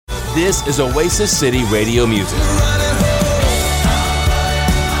This is Oasis City Radio Music.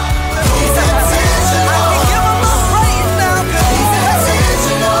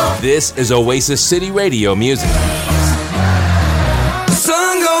 This is Oasis City Radio Music.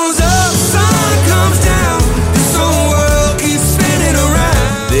 Sun goes up, sun comes down. This whole world keeps spinning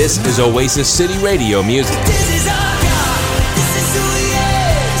around. This is Oasis City Radio Music. This is our God. This is who He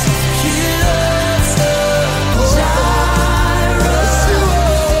is. He loves us. Jireh,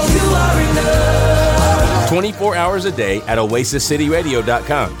 you are enough. 24 hours a day at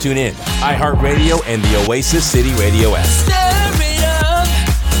oasiscityradio.com. Tune in, iHeartRadio, and the Oasis City Radio app. Stir it up.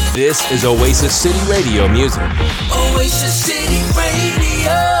 This is Oasis City Radio Music. Oasis City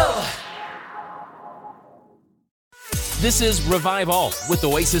Radio. This is Revive All with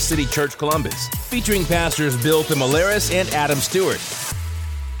Oasis City Church Columbus, featuring pastors Bill Thimelaris and Adam Stewart.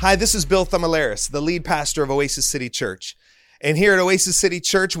 Hi, this is Bill Thimelaris, the lead pastor of Oasis City Church. And here at Oasis City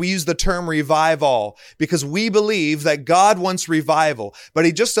Church, we use the term revive all because we believe that God wants revival, but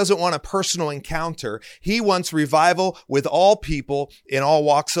He just doesn't want a personal encounter. He wants revival with all people in all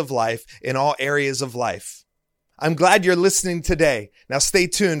walks of life, in all areas of life. I'm glad you're listening today. Now stay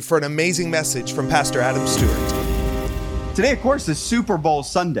tuned for an amazing message from Pastor Adam Stewart. Today, of course, is Super Bowl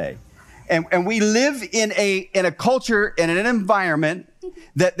Sunday. And we live in a culture and in an environment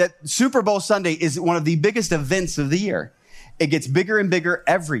that Super Bowl Sunday is one of the biggest events of the year. It gets bigger and bigger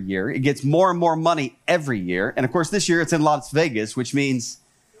every year. It gets more and more money every year. And of course, this year it's in Las Vegas, which means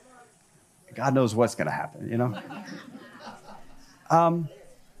God knows what's going to happen, you know?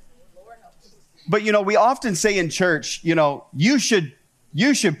 But, you know, we often say in church, you know, you should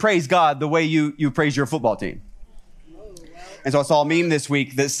praise God the way you praise your football team. And so I saw a meme this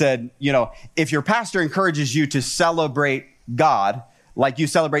week that said, you know, if your pastor encourages you to celebrate God like you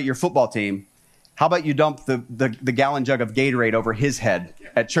celebrate your football team, how about you dump the gallon jug of Gatorade over his head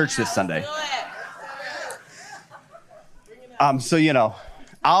at church this Sunday? So, you know,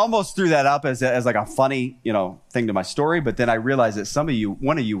 I almost threw that up as like a funny, you know, thing to my story, but then I realized that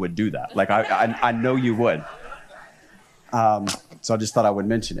one of you would do that. Like, I know you would. So I just thought I would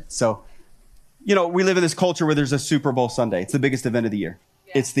mention it. So, you know, we live in this culture where there's a Super Bowl Sunday. It's the biggest event of the year.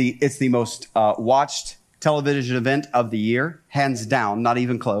 Yeah. It's the most watched television event of the year, hands down, not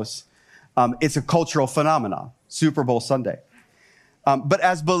even close. It's a cultural phenomenon, Super Bowl Sunday. But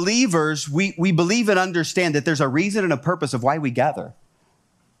as believers, we believe and understand that there's a reason and a purpose of why we gather.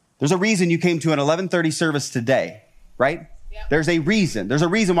 There's a reason you came to an 11:30 service today, right? Yep. There's a reason. There's a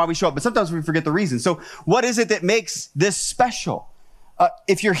reason why we show up, but sometimes we forget the reason. So what is it that makes this special?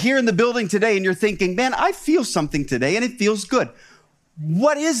 If you're here in the building today and you're thinking, man, I feel something today and it feels good.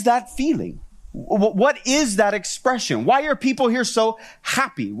 What is that feeling? What is that expression? Why are people here so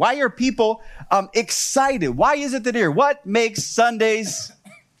happy? Why are people excited? Why is it that here? What makes Sundays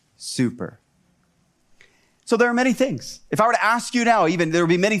super? So there are many things. If I were to ask you now, even there would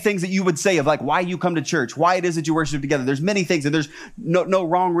be many things that you would say of like why you come to church, why it is that you worship together. There's many things, and there's no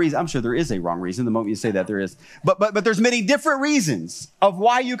wrong reason. I'm sure there is a wrong reason. The moment you say that, there is. But there's many different reasons of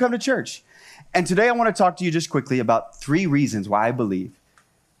why you come to church. And today I want to talk to you just quickly about 3 reasons why I believe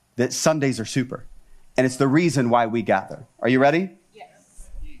that Sundays are super. And it's the reason why we gather. Are you ready? Yes.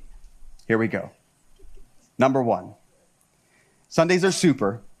 Here we go. Number 1, Sundays are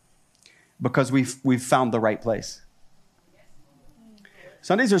super because we've found the right place.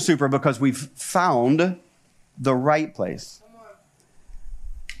 Sundays are super because we've found the right place.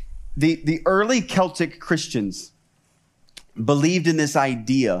 The early Celtic Christians believed in this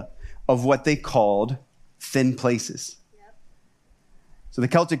idea of what they called thin places. So the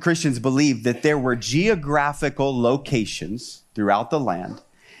Celtic Christians believed that there were geographical locations throughout the land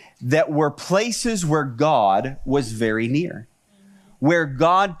that were places where God was very near, where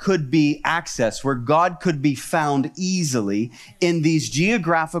God could be accessed, where God could be found easily in these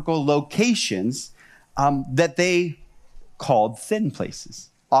geographical locations that they called thin places,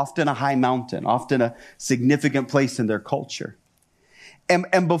 often a high mountain, often a significant place in their culture.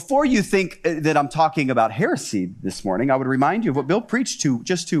 And before you think that I'm talking about heresy this morning, I would remind you of what Bill preached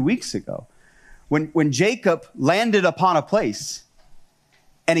just 2 weeks ago. When Jacob landed upon a place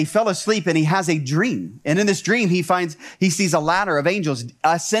and he fell asleep and he has a dream. And in this dream, he sees a ladder of angels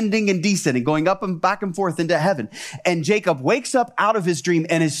ascending and descending, going up and back and forth into heaven. And Jacob wakes up out of his dream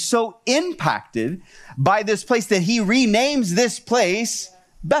and is so impacted by this place that he renames this place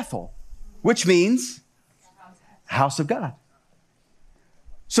Bethel, which means house of God.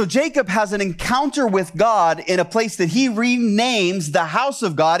 So Jacob has an encounter with God in a place that he renames the house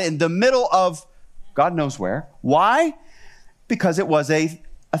of God in the middle of God knows where. Why? Because it was a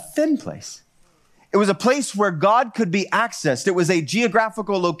thin place. It was a place where God could be accessed. It was a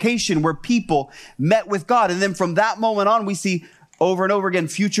geographical location where people met with God. And then from that moment on, we see over and over again,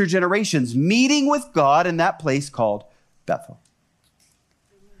 future generations meeting with God in that place called Bethel.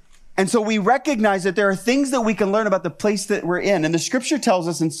 And so we recognize that there are things that we can learn about the place that we're in. And the scripture tells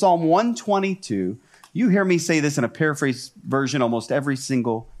us in Psalm 122, you hear me say this in a paraphrase version almost every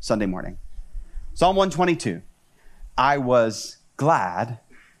single Sunday morning. Psalm 122, I was glad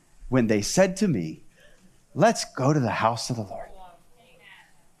when they said to me, let's go to the house of the Lord.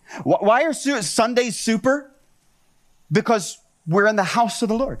 Why are Sundays super? Because we're in the house of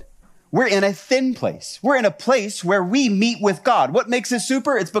the Lord. We're in a thin place. We're in a place where we meet with God. What makes it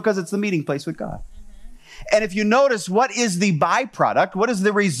super? It's because it's the meeting place with God. And if you notice, what is the byproduct? What is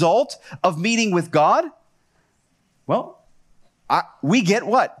the result of meeting with God? Well, we get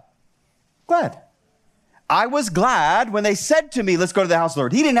what? Glad. I was glad when they said to me, let's go to the house of the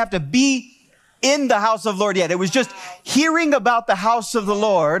Lord. He didn't have to be in the house of the Lord yet. It was just hearing about the house of the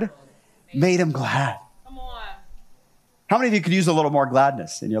Lord made him glad. How many of you could use a little more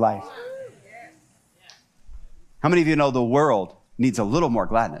gladness in your life? How many of you know the world needs a little more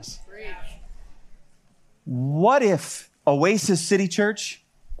gladness? What if Oasis City Church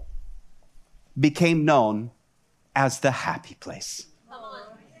became known as the happy place?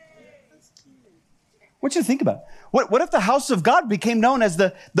 What you think about? What if the house of God became known as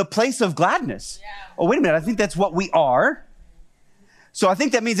the place of gladness? Oh, wait a minute. I think that's what we are. So I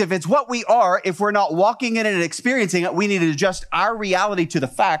think that means if it's what we are, if we're not walking in it and experiencing it, we need to adjust our reality to the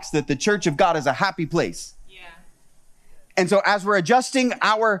facts that the church of God is a happy place. Yeah. And so as we're adjusting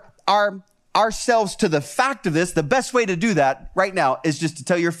ourselves to the fact of this, the best way to do that right now is just to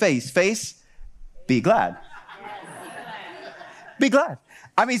tell your face, be glad. Be glad.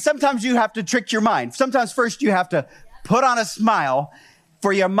 I mean, sometimes you have to trick your mind. Sometimes first you have to put on a smile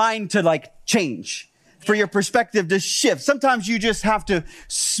for your mind to change. For your perspective to shift. Sometimes you just have to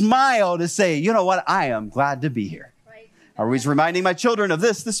smile to say, you know what? I am glad to be here. I was reminding my children of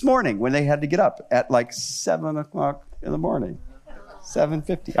this morning when they had to get up at 7 o'clock in the morning.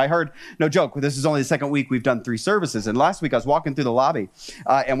 7:50. I heard, no joke, this is only the second week we've done 3 services. And last week I was walking through the lobby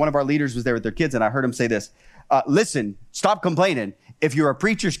and one of our leaders was there with their kids and I heard him say this, listen, stop complaining. If you're a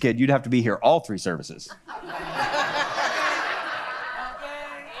preacher's kid, you'd have to be here all 3 services.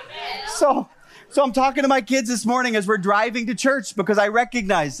 So I'm talking to my kids this morning as we're driving to church because I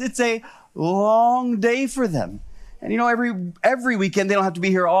recognize it's a long day for them. And every weekend they don't have to be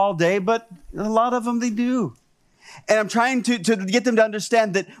here all day, but a lot of them they do. And I'm trying to get them to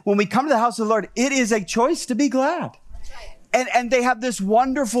understand that when we come to the house of the Lord, it is a choice to be glad. And they have this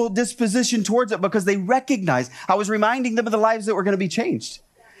wonderful disposition towards it because they recognize. I was reminding them of the lives that were going to be changed.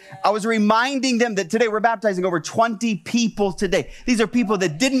 I was reminding them that today we're baptizing over 20 people today. These are people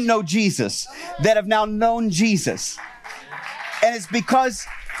that didn't know Jesus, that have now known Jesus. And it's because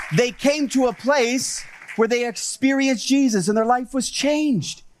they came to a place where they experienced Jesus and their life was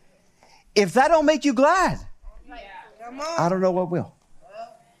changed. If that don't make you glad, I don't know what will.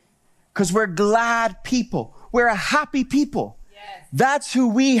 Because we're glad people. We're a happy people. That's who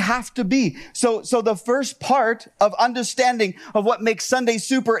we have to be. So the first part of understanding of what makes Sunday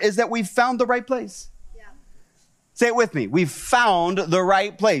super is that we've found the right place. Yeah. Say it with me. We've found the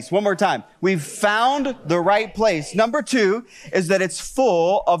right place. One more time. We've found the right place. Number 2 is that it's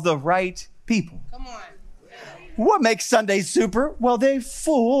full of the right people. Come on. What makes Sunday super? Well, they're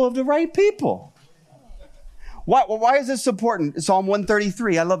full of the right people. Why is this important? Psalm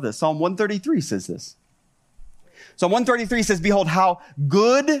 133. I love this. Psalm 133 says this. Psalm 133 says, behold, how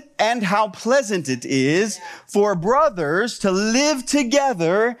good and how pleasant it is for brothers to live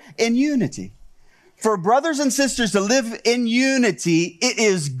together in unity. For brothers and sisters to live in unity, it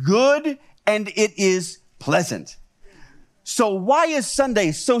is good and it is pleasant. So why is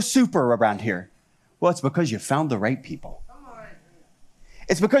Sunday so super around here? Well, it's because you found the right people.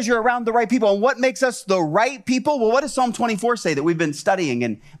 It's because you're around the right people. And what makes us the right people? Well, what does Psalm 24 say that we've been studying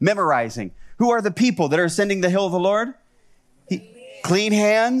and memorizing? Who are the people that are ascending the hill of the Lord? Clean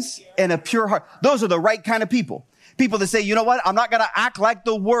hands and a pure heart. Those are the right kind of people. People that say, you know what? I'm not going to act like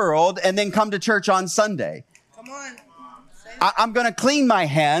the world and then come to church on Sunday. Come on. I'm going to clean my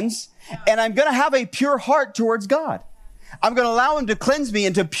hands and I'm going to have a pure heart towards God. I'm going to allow him to cleanse me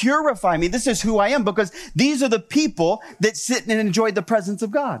and to purify me. This is who I am because these are the people that sit and enjoy the presence of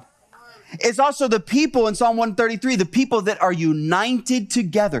God. It's also the people in Psalm 133, the people that are united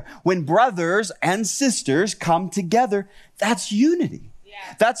together. When brothers and sisters come together, that's unity. Yeah.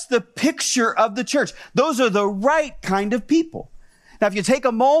 That's the picture of the church. Those are the right kind of people. Now, if you take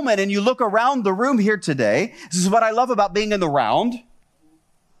a moment and you look around the room here today, this is what I love about being in the round.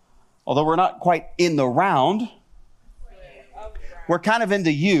 although we're not quite in the round, we're kind of into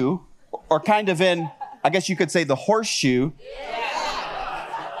U, or kind of in, I guess you could say, the horseshoe.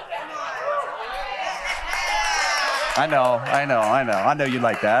 I know you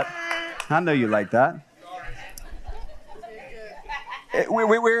like that. I know you like that.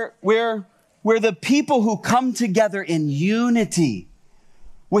 We're the people who come together in unity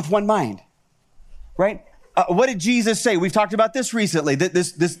with one mind, right? What did Jesus say? We've talked about this recently.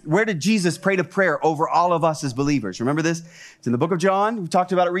 Where did Jesus pray a prayer over all of us as believers? Remember this? It's in the book of John. We've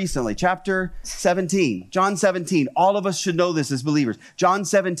talked about it recently. Chapter 17. John 17. All of us should know this as believers. John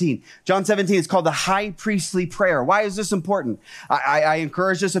 17. John 17 is called the high priestly prayer. Why is this important? I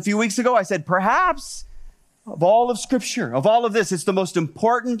encouraged this a few weeks ago. I said, perhaps of all of Scripture, of all of this, it's the most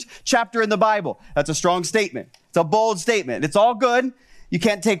important chapter in the Bible. That's a strong statement. It's a bold statement. It's all good. You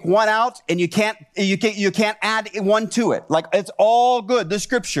can't take one out and you can't add one to it. Like, it's all good, the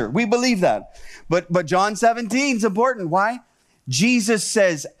Scripture. We believe that. But John 17 is important. Why? Jesus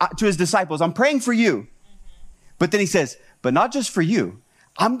says to his disciples, I'm praying for you. But then he says, but not just for you.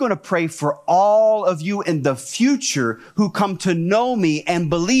 I'm going to pray for all of you in the future who come to know me and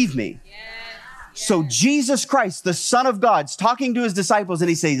believe me. So Jesus Christ, the Son of God, is talking to his disciples and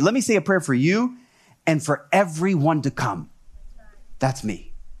he says, let me say a prayer for you and for everyone to come. That's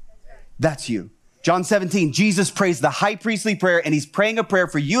me. That's you. John 17, Jesus prays the high priestly prayer, and he's praying a prayer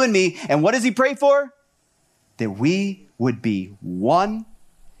for you and me. And what does he pray for? That we would be one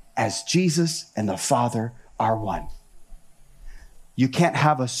as Jesus and the Father are one. You can't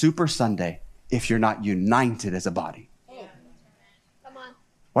have a super Sunday if you're not united as a body. Come on.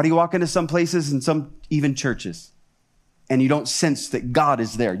 Why do you walk into some places and some even churches and you don't sense that God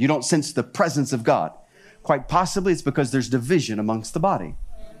is there? You don't sense the presence of God. Quite possibly it's because there's division amongst the body.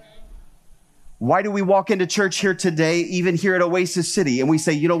 Why do we walk into church here today, even here at Oasis City, and we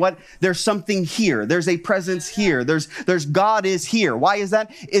say, you know what? There's something here. There's a presence here. There's God is here. Why is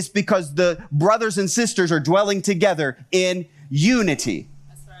that? It's because the brothers and sisters are dwelling together in unity.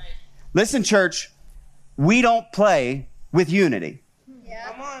 That's right. Listen, church, we don't play with unity.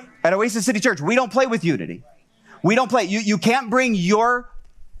 Yeah. Come on. At Oasis City Church, we don't play with unity. We don't play. You can't bring your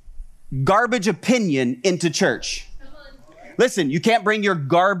garbage opinion into church. Listen, you can't bring your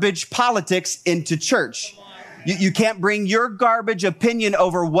garbage politics into church. You can't bring your garbage opinion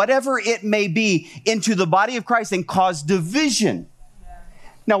over whatever it may be into the body of Christ and cause division.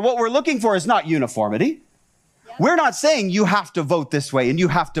 Now, what we're looking for is not uniformity. We're not saying you have to vote this way and you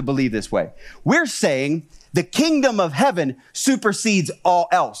have to believe this way. We're saying the kingdom of heaven supersedes all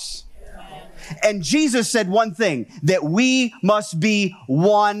else. And Jesus said one thing, that we must be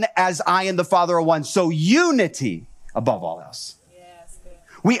one as I and the Father are one. So unity above all else. Yes.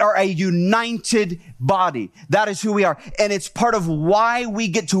 We are a united body. That is who we are. And it's part of why we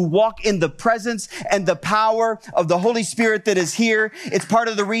get to walk in the presence and the power of the Holy Spirit that is here. It's part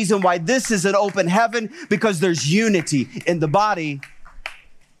of the reason why this is an open heaven, because there's unity in the body.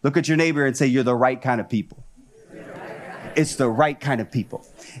 Look at your neighbor and say, you're the right kind of people. It's the right kind of people.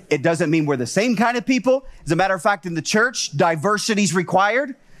 It doesn't mean we're the same kind of people. As a matter of fact, in the church, diversity is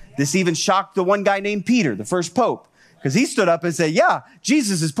required. This even shocked the one guy named Peter, the first pope, because he stood up and said, yeah,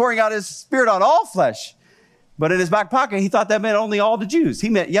 Jesus is pouring out his Spirit on all flesh. But in his back pocket, he thought that meant only all the Jews. He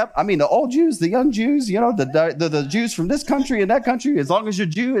meant, the old Jews, the young Jews, the Jews from this country and that country. As long as you're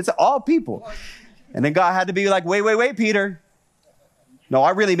Jew, it's all people. And then God had to be like, wait, Peter. No, I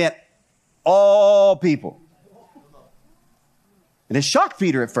really meant all people. And it shocked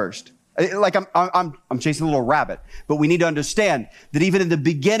Peter at first. Like I'm chasing a little rabbit, but we need to understand that even in the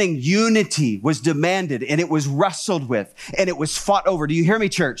beginning, unity was demanded and it was wrestled with and it was fought over. Do you hear me,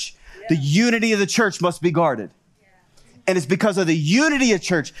 church? Yeah. The unity of the church must be guarded. Yeah. And it's because of the unity of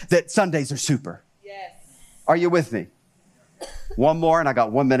church that Sundays are super. Yes. Are you with me? One more and I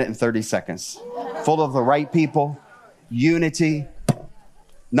got 1 minute and 30 seconds. Full of the right people, unity.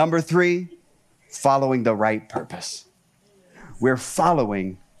 Number 3, following the right purpose. We're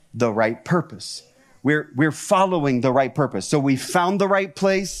following the right purpose. We're following the right purpose. So we found the right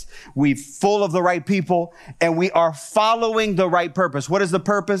place. We're full of the right people, and we are following the right purpose. What is the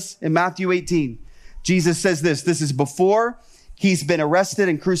purpose? In Matthew 18, Jesus says this. This is before he's been arrested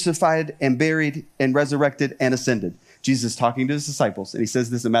and crucified and buried and resurrected and ascended. Jesus is talking to his disciples, and he says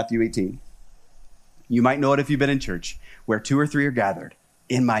this in Matthew 18. You might know it if you've been in church. Where 2 or 3 are gathered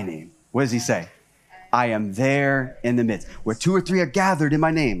in my name. What does he say? I am there in the midst. Where 2 or 3 are gathered in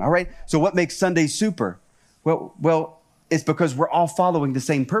my name. All right. So what makes Sunday super? Well, it's because we're all following the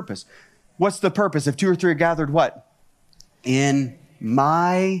same purpose. What's the purpose? If 2 or 3 are gathered, what? In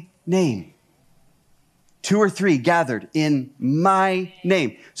my name. 2 or 3 gathered in my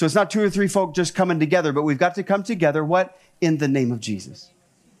name. So it's not 2 or 3 folk just coming together, but we've got to come together, what? In the name of Jesus.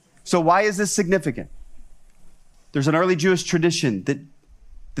 So why is this significant? There's an early Jewish tradition that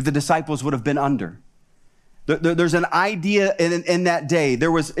the disciples would have been under. There's an idea in that day.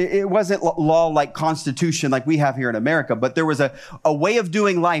 It wasn't law like constitution like we have here in America, but there was a way of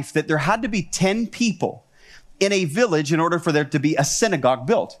doing life that there had to be 10 people in a village in order for there to be a synagogue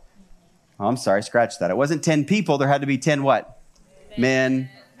built. Oh, I'm sorry, scratch that. It wasn't 10 people. There had to be 10 what? Men.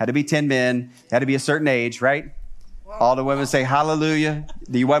 Had to be 10 men. Had to be a certain age, right? All the women say hallelujah.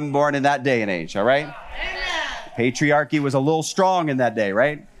 You wasn't born in that day and age, all right? Patriarchy was a little strong in that day,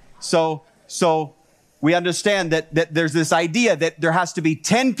 right? So we understand that there's this idea that there has to be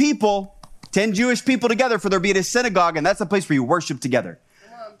 10 people, 10 Jewish people together for there to be a synagogue, and that's a place where you worship together.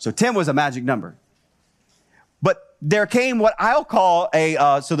 So 10 was a magic number. But there came what I'll call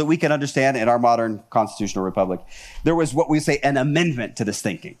so that we can understand in our modern constitutional republic, there was what we say an amendment to this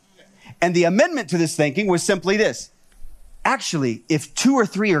thinking. And the amendment to this thinking was simply this. Actually, if 2 or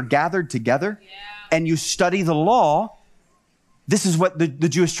 3 are gathered together and you study the law, this is what the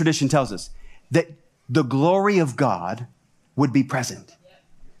Jewish tradition tells us, that the glory of God would be present.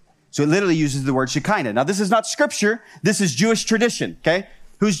 So it literally uses the word Shekinah. Now, this is not scripture. This is Jewish tradition, okay?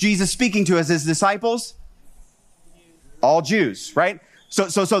 Who's Jesus speaking to as his disciples? All Jews, right?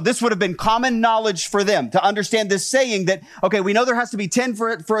 So this would have been common knowledge for them to understand this saying that, okay, we know there has to be 10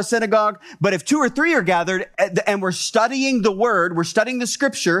 for a synagogue, but if 2 or 3 are gathered and we're studying the word, we're studying the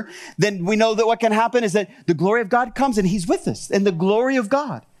scripture, then we know that what can happen is that the glory of God comes and he's with us, and the glory of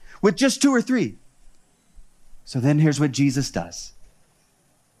God with just 2 or 3. So then here's what Jesus does.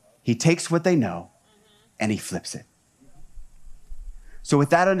 He takes what they know and he flips it. So with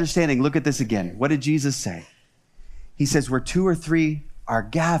that understanding, look at this again. What did Jesus say? He says, where 2 or 3 are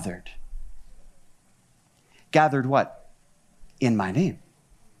gathered. Gathered what? In my name.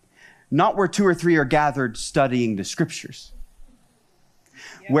 Not where 2 or 3 are gathered studying the scriptures.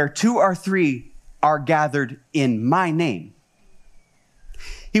 Yep. Where 2 or 3 are gathered in my name.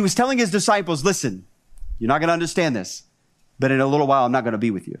 He was telling his disciples, listen, you're not going to understand this, but in a little while, I'm not going to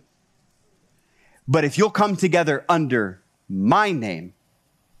be with you. But if you'll come together under my name,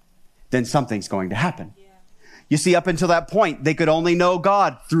 then something's going to happen. You see, up until that point, they could only know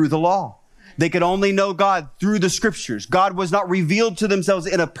God through the law. They could only know God through the scriptures. God was not revealed to themselves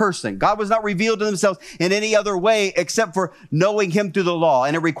in a person. God was not revealed to themselves in any other way except for knowing him through the law.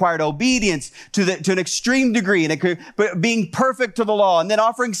 And it required obedience to an extreme degree, and being perfect to the law, and then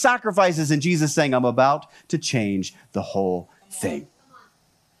offering sacrifices. And Jesus saying, I'm about to change the whole thing.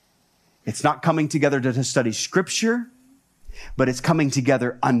 It's not coming together to study scripture, but it's coming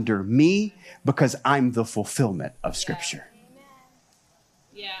together under me because I'm the fulfillment of scripture.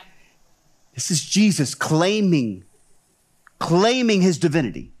 Yeah. This is Jesus claiming his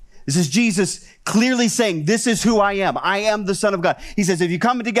divinity. This is Jesus clearly saying, this is who I am. I am the Son of God. He says, if you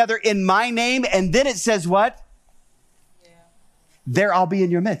come together in my name, and then it says what? Yeah. There I'll be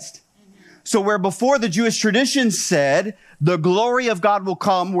in your midst. Mm-hmm. So where before the Jewish tradition said, the glory of God will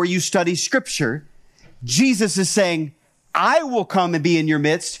come where you study scripture, Jesus is saying, I will come and be in your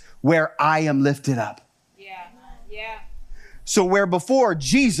midst where I am lifted up. Yeah. Yeah. So where before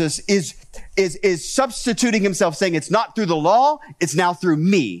Jesus is substituting himself, saying it's not through the law, it's now through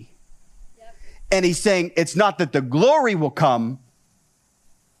me. Yep. And he's saying it's not that the glory will come,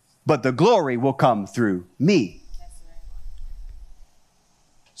 but the glory will come through me. That's right.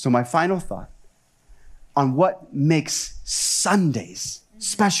 So my final thought on what makes Sundays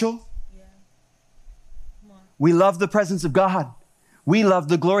special. Yeah. Come on. We love the presence of God. We love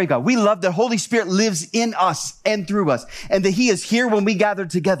the glory of God. We love that Holy Spirit lives in us and through us, and that he is here when we gather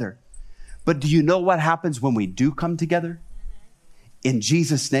together. But do you know what happens when we do come together? In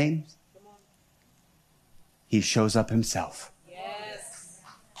Jesus' name, he shows up himself. Yes.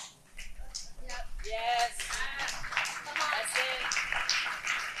 Yes.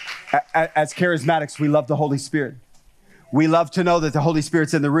 That's it. As charismatics, we love the Holy Spirit. We love to know that the Holy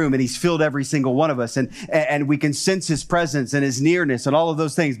Spirit's in the room and he's filled every single one of us, and we can sense his presence and his nearness and all of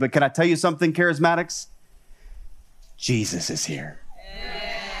those things. But can I tell you something, charismatics? Jesus is here.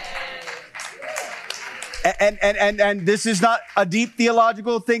 And this is not a deep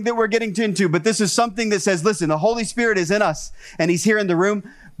theological thing that we're getting into, but this is something that says, listen, the Holy Spirit is in us and he's here in the room,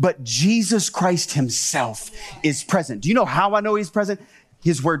 but Jesus Christ himself is present. Do you know how I know he's present?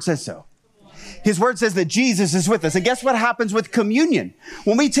 His word says so. His word says that Jesus is with us. And guess what happens with communion?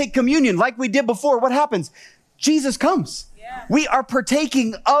 When we take communion like we did before, what happens? Jesus comes. Yeah. We are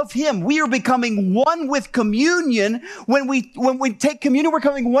partaking of him. We are becoming one with communion. When we take communion, we're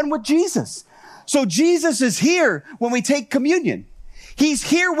becoming one with Jesus. So Jesus is here when we take communion. He's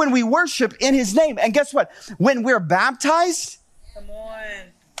here when we worship in his name. And guess what? When we're baptized, Come on.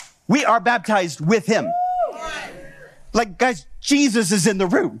 we are baptized with him. Like, guys, Jesus is in the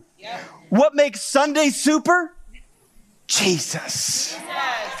room. Yep. What makes Sunday super? Jesus.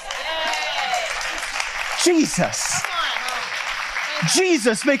 Jesus.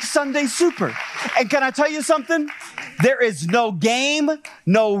 Jesus makes Sunday super. And can I tell you something? There is no game,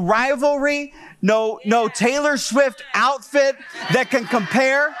 no rivalry, no Taylor Swift outfit that can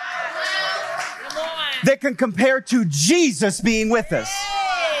compare to Jesus being with us.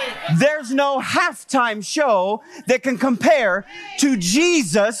 There's no halftime show that can compare to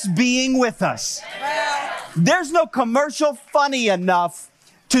Jesus being with us. There's no commercial funny enough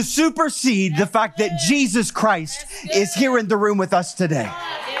to supersede the fact that Jesus Christ is here in the room with us today.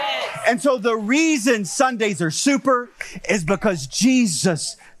 And so the reason Sundays are super is because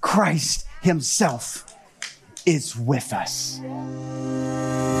Jesus Christ himself is with us.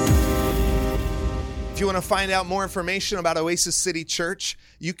 If you want to find out more information about Oasis City Church,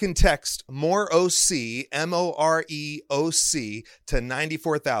 you can text MOREOC, MOREOC to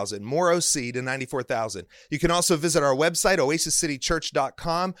 94,000, MOREOC to 94,000. You can also visit our website,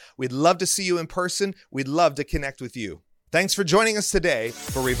 oasiscitychurch.com. We'd love to see you in person. We'd love to connect with you. Thanks for joining us today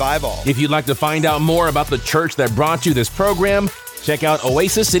for Revive All. If you'd like to find out more about the church that brought you this program, check out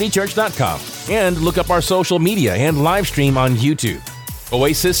oasiscitychurch.com and look up our social media and live stream on YouTube.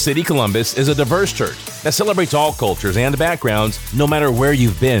 Oasis City Columbus is a diverse church that celebrates all cultures and backgrounds, no matter where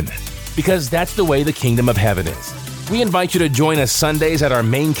you've been, because that's the way the kingdom of heaven is. We invite you to join us Sundays at our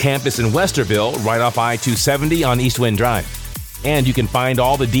main campus in Westerville, right off I-270 on East Wind Drive. And you can find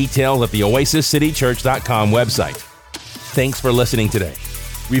all the details at the oasiscitychurch.com website. Thanks for listening today.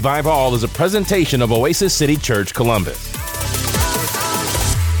 Revive All is a presentation of Oasis City Church Columbus.